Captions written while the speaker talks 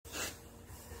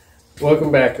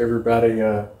Welcome back, everybody.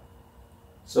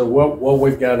 So what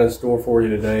we've got in store for you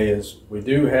today is we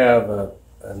do have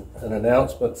an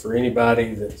announcement for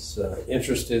anybody that's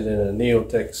interested in a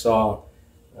NEO-TEC saw.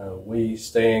 We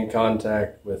stay in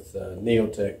contact with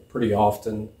NEO-TEC pretty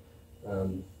often,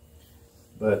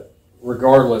 but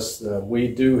regardless, we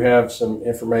do have some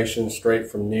information straight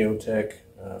from NEO-TEC,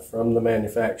 from the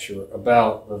manufacturer,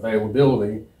 about the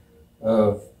availability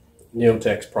of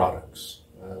NEO-TEC's products.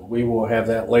 We will have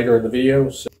that later in the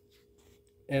video.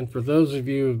 And for those of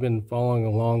you who have been following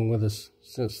along with us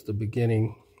since the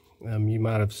beginning, you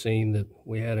might have seen that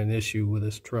we had an issue with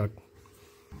this truck.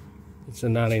 It's a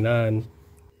 99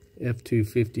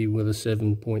 F250 with a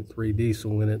 7.3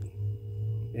 diesel in it.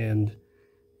 And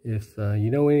if you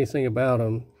know anything about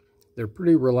them, they're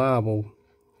pretty reliable,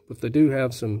 but they do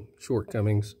have some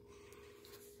shortcomings.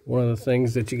 One of the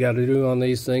things that you got to do on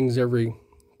these things every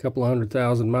couple of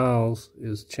 100,000 miles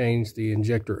is change the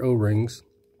injector O-rings,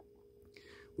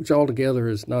 which altogether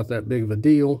is not that big of a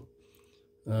deal.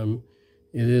 It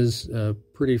is a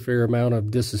pretty fair amount of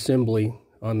disassembly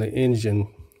on the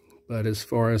engine, but as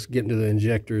far as getting to the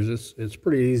injectors, it's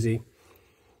pretty easy.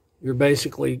 You're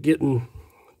basically getting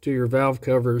to your valve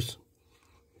covers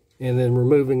and then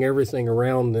removing everything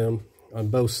around them on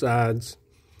both sides,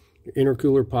 your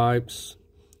intercooler pipes,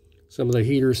 some of the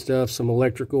heater stuff, some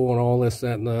electrical, and all this,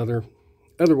 that, and the other.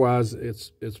 Otherwise,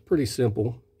 it's pretty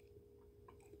simple.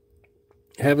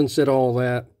 Having said all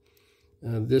that,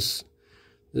 this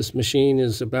machine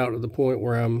is about to the point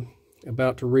where I'm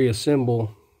about to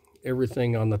reassemble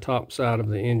everything on the top side of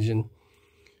the engine.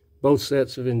 Both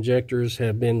sets of injectors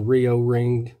have been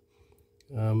re-O-ringed.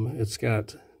 It's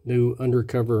got new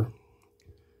undercover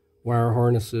wire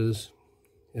harnesses.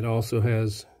 It also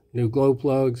has new glow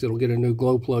plugs. It'll get a new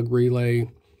glow plug relay.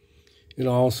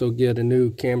 It'll also get a new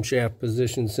camshaft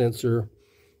position sensor,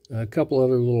 a couple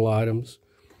other little items.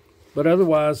 But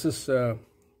otherwise, this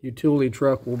utility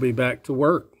truck will be back to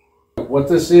work. What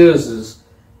this is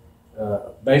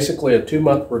basically a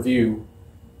 2-month review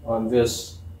on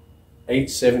this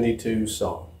 872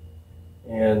 saw.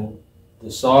 And the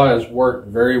saw has worked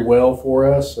very well for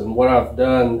us. And what I've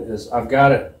done is I've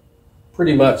got it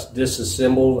pretty much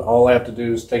disassembled. All I have to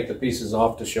do is take the pieces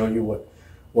off to show you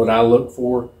what I look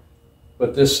for.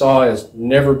 But this saw has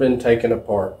never been taken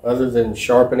apart. Other than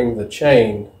sharpening the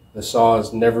chain, the saw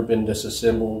has never been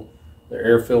disassembled. The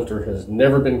air filter has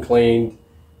never been cleaned.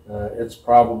 It's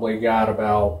probably got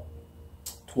about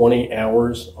 20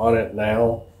 hours on it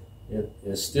now. It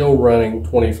is still running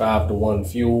 25-to-1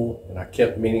 fuel, and I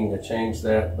kept meaning to change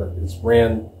that, but it's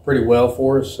ran pretty well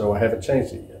for us, so I haven't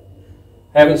changed it yet.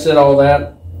 Having said all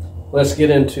that, let's get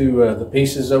into the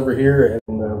pieces over here,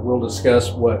 and we'll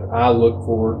discuss what I look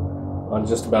for on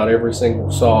just about every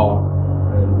single saw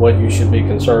and what you should be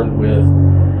concerned with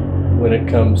when it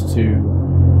comes to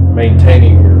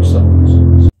maintaining your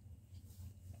saws.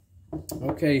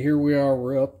 Okay, here we are.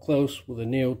 We're up close with a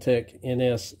NEO-TEC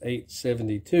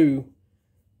NS872,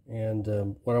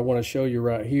 and what I want to show you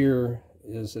right here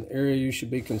is an area you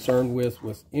should be concerned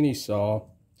with any saw.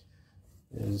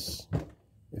 Is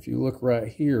if you look right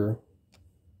here,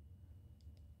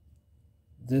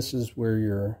 this is where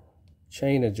your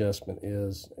chain adjustment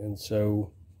is. And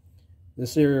so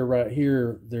this area right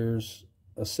here, there's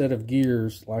a set of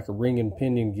gears like a ring and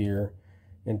pinion gear.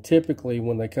 And typically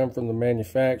when they come from the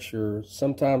manufacturer,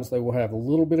 sometimes they will have a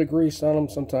little bit of grease on them,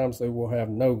 sometimes they will have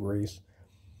no grease.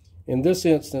 In this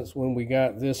instance, when we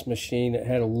got this machine, it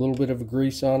had a little bit of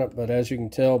grease on it, but as you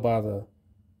can tell by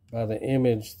the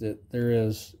image, that there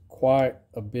is quite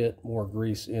a bit more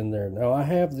grease in there. Now I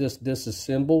have this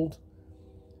disassembled,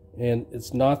 and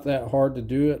it's not that hard to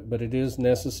do it, but it is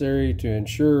necessary to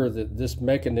ensure that this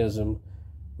mechanism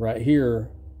right here,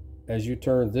 as you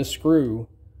turn this screw,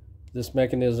 this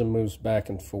mechanism moves back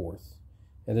and forth.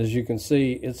 And as you can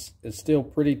see, it's still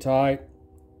pretty tight.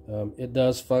 It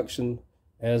does function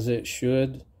as it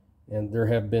should, and there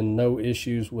have been no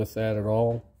issues with that at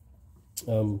all.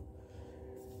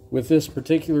 With this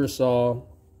particular saw,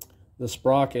 the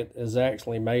sprocket is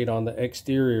actually made on the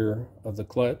exterior of the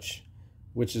clutch,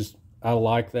 which is, I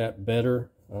like that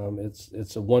better.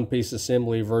 It's a one-piece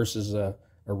assembly versus a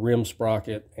rim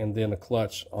sprocket and then a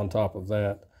clutch on top of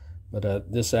that.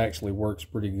 But this actually works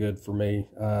pretty good for me.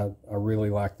 I really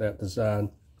like that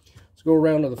design. Let's go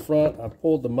around to the front. I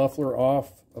pulled the muffler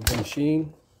off of the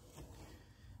machine,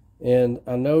 and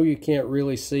I know you can't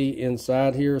really see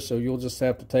inside here, so you'll just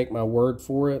have to take my word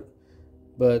for it.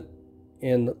 But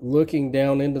in looking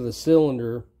down into the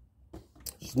cylinder,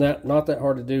 it's not that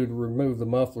hard to do to remove the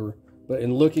muffler, but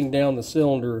in looking down the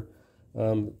cylinder,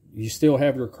 you still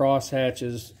have your cross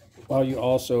hatches while you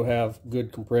also have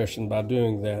good compression by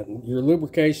doing that. Your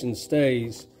lubrication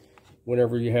stays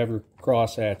whenever you have your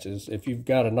cross hatches. If you've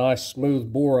got a nice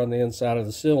smooth bore on the inside of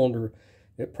the cylinder,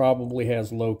 it probably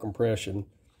has low compression.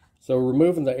 So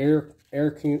removing the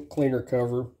air cleaner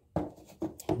cover,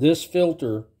 this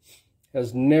filter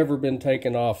has never been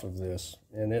taken off of this,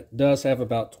 and it does have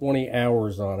about 20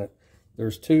 hours on it.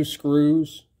 There's 2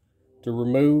 screws to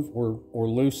remove or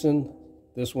loosen,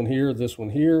 this one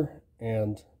here,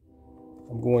 and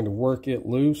I'm going to work it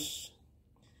loose.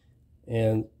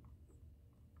 And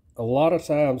a lot of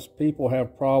times people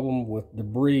have problem with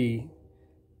debris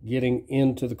getting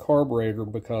into the carburetor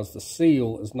because the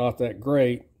seal is not that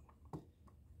great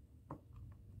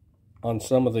on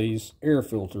some of these air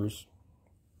filters.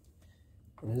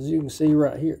 And as you can see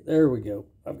right here, there we go.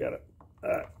 I've got it.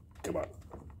 Come on,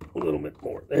 a little bit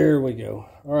more. There we go.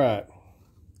 All right.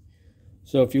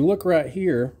 So if you look right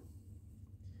here,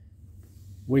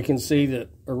 we can see that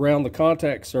around the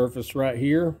contact surface right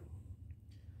here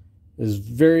is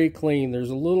very clean.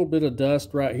 There's a little bit of dust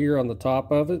right here on the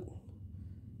top of it,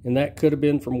 and that could have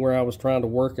been from where I was trying to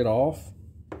work it off.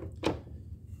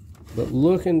 But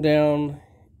looking down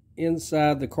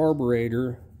inside the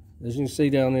carburetor, as you can see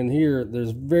down in here,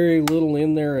 there's very little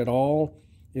in there at all.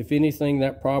 If anything,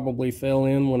 that probably fell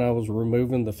in when I was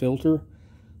removing the filter.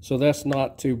 So that's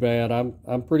not too bad.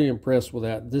 I'm pretty impressed with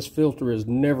that. This filter has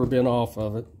never been off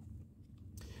of it.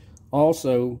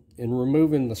 Also, in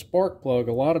removing the spark plug,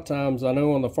 a lot of times I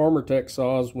know on the Farmer-Tech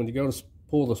saws, when you go to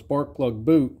pull the spark plug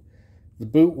boot, the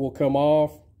boot will come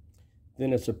off.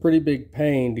 Then it's a pretty big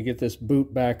pain to get this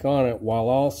boot back on it while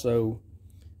also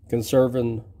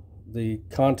conserving the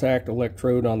contact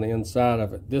electrode on the inside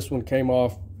of it. This one came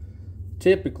off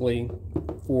typically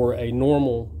for a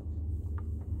normal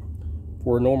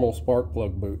spark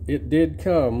plug boot. It did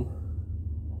come,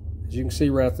 as you can see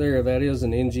right there, that is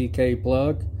an NGK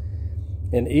plug.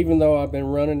 And even though I've been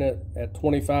running it at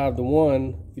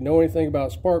 25:1, if you know anything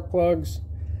about spark plugs,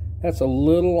 that's a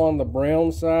little on the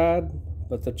brown side,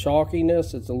 but the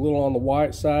chalkiness, it's a little on the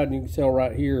white side, and you can tell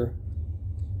right here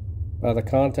by the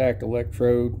contact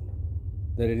electrode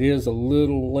that it is a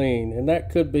little lean. And that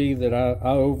could be that I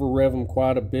over rev them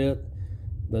quite a bit,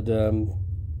 but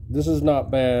this is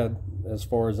not bad as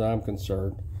far as I'm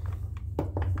concerned.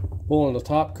 Pulling the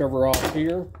top cover off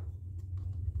here.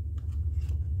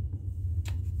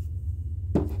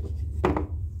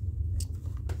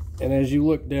 And as you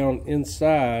look down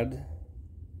inside,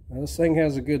 this thing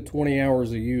has a good 20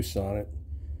 hours of use on it.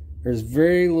 There's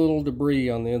very little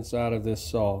debris on the inside of this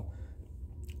saw.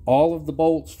 All of the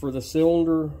bolts for the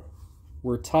cylinder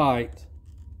were tight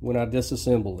when I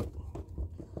disassembled it.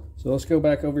 So let's go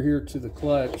back over here to the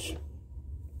clutch,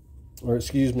 or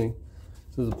excuse me,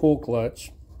 to the pull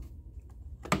clutch.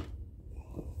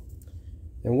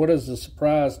 And what is a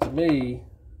surprise to me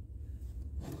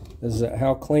is that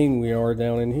how clean we are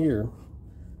down in here.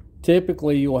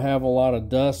 Typically you'll have a lot of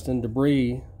dust and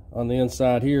debris on the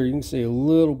inside here. You can see a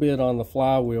little bit on the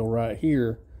flywheel right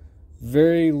here.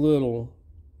 Very little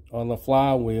on the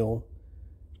flywheel.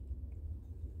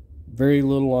 Very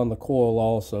little on the coil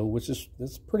also, which is,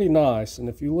 it's pretty nice. And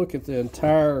if you look at the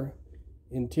entire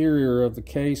interior of the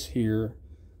case here,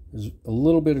 there's a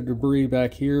little bit of debris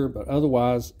back here, but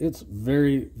otherwise it's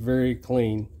very, very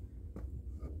clean.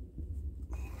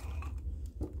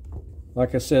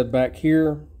 Like I said, back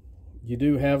here, you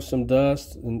do have some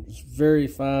dust, and it's very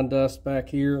fine dust back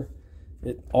here.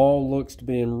 It all looks to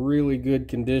be in really good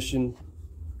condition.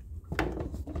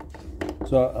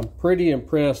 So I'm pretty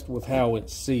impressed with how it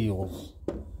seals.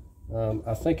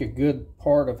 I think a good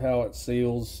part of how it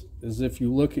seals is if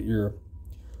you look at your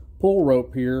pull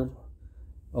rope here,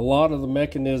 a lot of the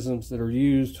mechanisms that are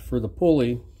used for the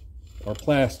pulley are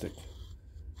plastic.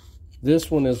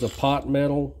 This one is a pot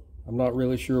metal. I'm not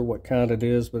really sure what kind it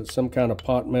is, but it's some kind of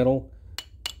pot metal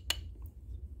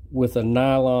with a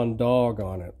nylon dog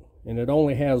on it. And it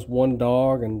only has one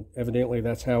dog, and evidently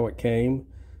that's how it came.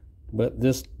 But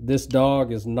this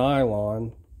dog is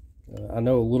nylon. I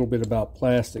know a little bit about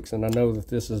plastics, and I know that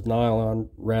this is nylon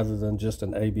rather than just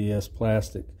an ABS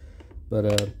plastic.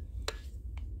 But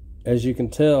as you can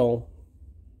tell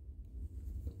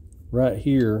right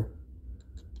here,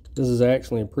 this is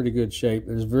actually in pretty good shape.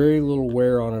 There's very little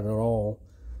wear on it at all.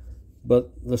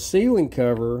 But the sealing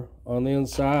cover on the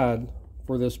inside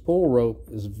for this pull rope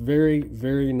is very,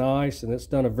 very nice, and it's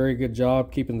done a very good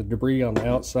job keeping the debris on the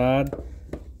outside.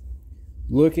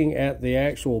 Looking at the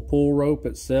actual pull rope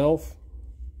itself,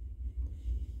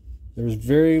 there's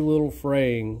very little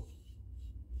fraying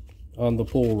on the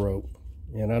pull rope.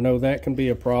 And I know that can be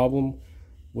a problem,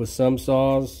 with some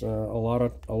saws. A lot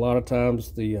of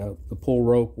times the pull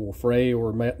rope will fray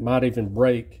or might even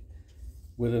break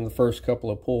within the first couple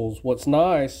of pulls. What's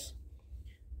nice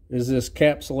is this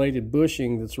capsulated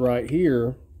bushing that's right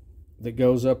here that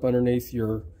goes up underneath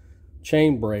your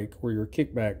chain brake or your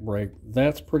kickback brake.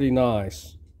 That's pretty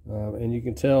nice, and you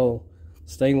can tell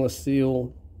stainless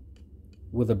steel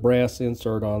with a brass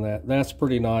insert on that. That's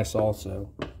pretty nice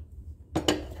also.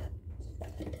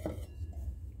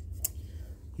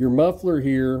 Your muffler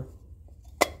here,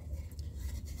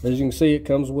 as you can see, it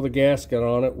comes with a gasket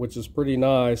on it, which is pretty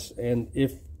nice. And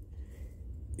if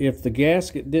the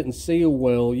gasket didn't seal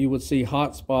well, you would see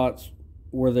hot spots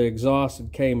where the exhaust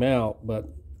had came out, but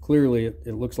clearly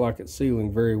it looks like it's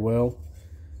sealing very well.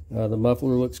 The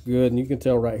muffler looks good, and you can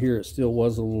tell right here it still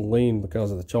was a little lean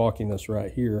because of the chalkiness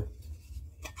right here.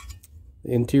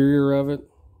 The interior of it,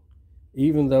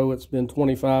 even though it's been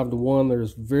 25-to-1,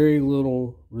 there's very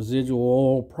little residual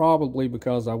oil, probably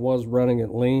because I was running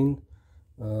it lean.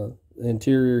 The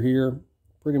interior here,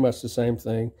 pretty much the same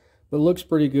thing, but it looks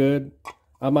pretty good.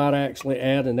 I might actually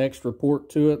add an extra port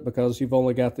to it because you've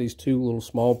only got these two little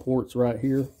small ports right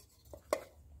here.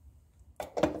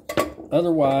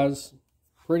 Otherwise,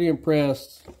 pretty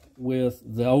impressed with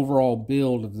the overall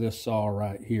build of this saw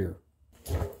right here.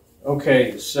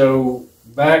 Okay, so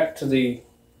back to the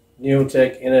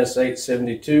NEO-TEC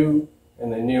NS872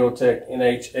 and the NEO-TEC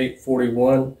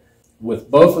NH841. With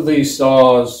both of these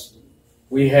saws,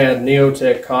 we had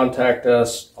NEO-TEC contact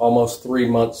us almost 3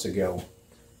 months ago.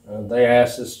 They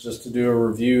asked us just to do a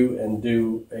review and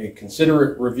do a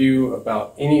considerate review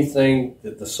about anything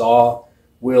that the saw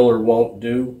will or won't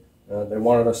do. They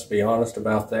wanted us to be honest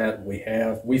about that.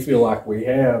 We feel like we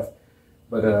have.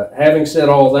 But having said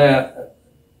all that,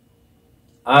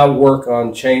 I work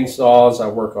on chainsaws, I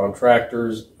work on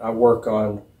tractors, I work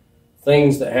on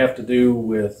things that have to do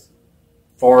with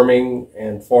farming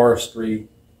and forestry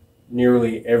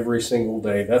nearly every single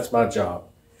day. That's my job.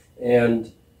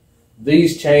 And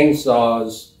these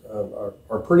chainsaws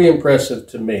are pretty impressive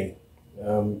to me.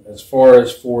 As far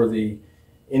as for the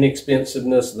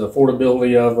inexpensiveness, the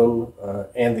affordability of them,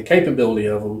 and the capability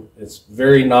of them, it's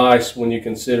very nice when you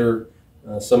consider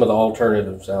some of the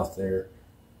alternatives out there.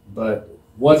 But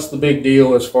what's the big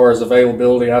deal as far as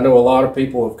availability? I know a lot of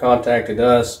people have contacted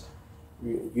us.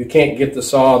 You can't get the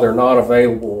saw, they're not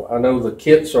available. I know the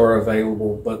kits are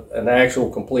available, but an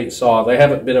actual complete saw, they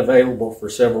haven't been available for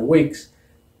several weeks.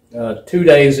 2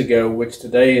 days ago, which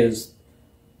today is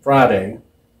Friday,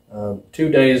 2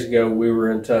 days ago we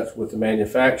were in touch with the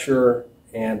manufacturer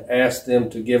and asked them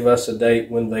to give us a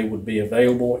date when they would be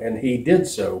available, and he did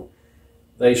so.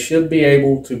 They should be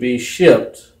able to be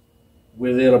shipped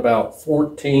within about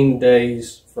 14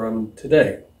 days from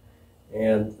today.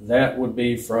 And that would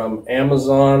be from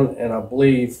Amazon and I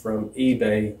believe from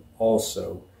eBay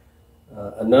also.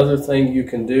 Another thing you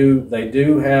can do, they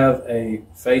do have a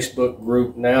Facebook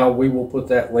group now. We will put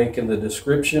that link in the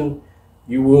description.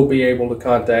 You will be able to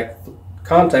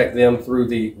contact them through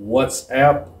the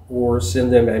WhatsApp or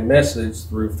send them a message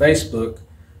through Facebook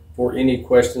for any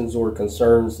questions or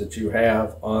concerns that you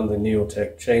have on the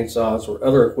NEO-TEC chainsaws or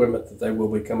other equipment that they will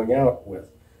be coming out with.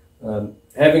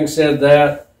 Having said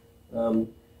that,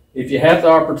 if you have the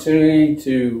opportunity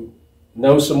to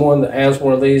know someone that has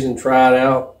one of these and try it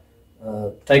out,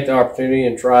 take the opportunity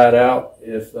and try it out.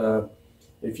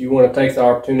 If you want to take the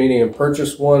opportunity and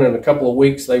purchase one, in a couple of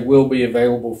weeks they will be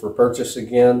available for purchase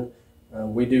again.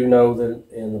 We do know that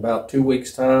in about 2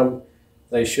 weeks' time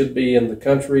they should be in the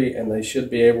country, and they should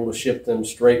be able to ship them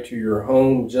straight to your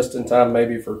home just in time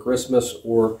maybe for Christmas,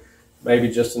 or maybe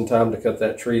just in time to cut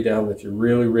that tree down that you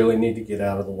really, really need to get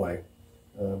out of the way.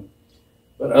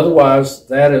 But otherwise,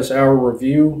 that is our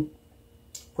review.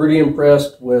 Pretty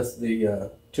impressed with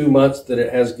the 2 months that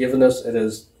it has given us. It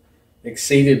has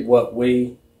exceeded what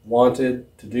we wanted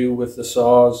to do with the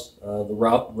saws. The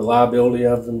reliability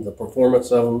of them, the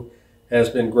performance of them has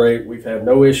been great. We've had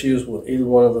no issues with either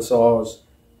one of the saws.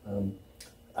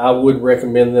 I would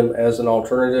recommend them as an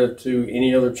alternative to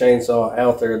any other chainsaw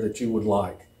out there that you would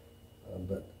like.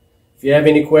 But if you have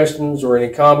any questions or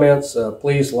any comments,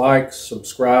 please like,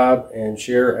 subscribe, and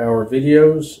share our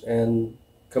videos, and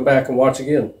come back and watch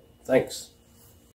again. Thanks.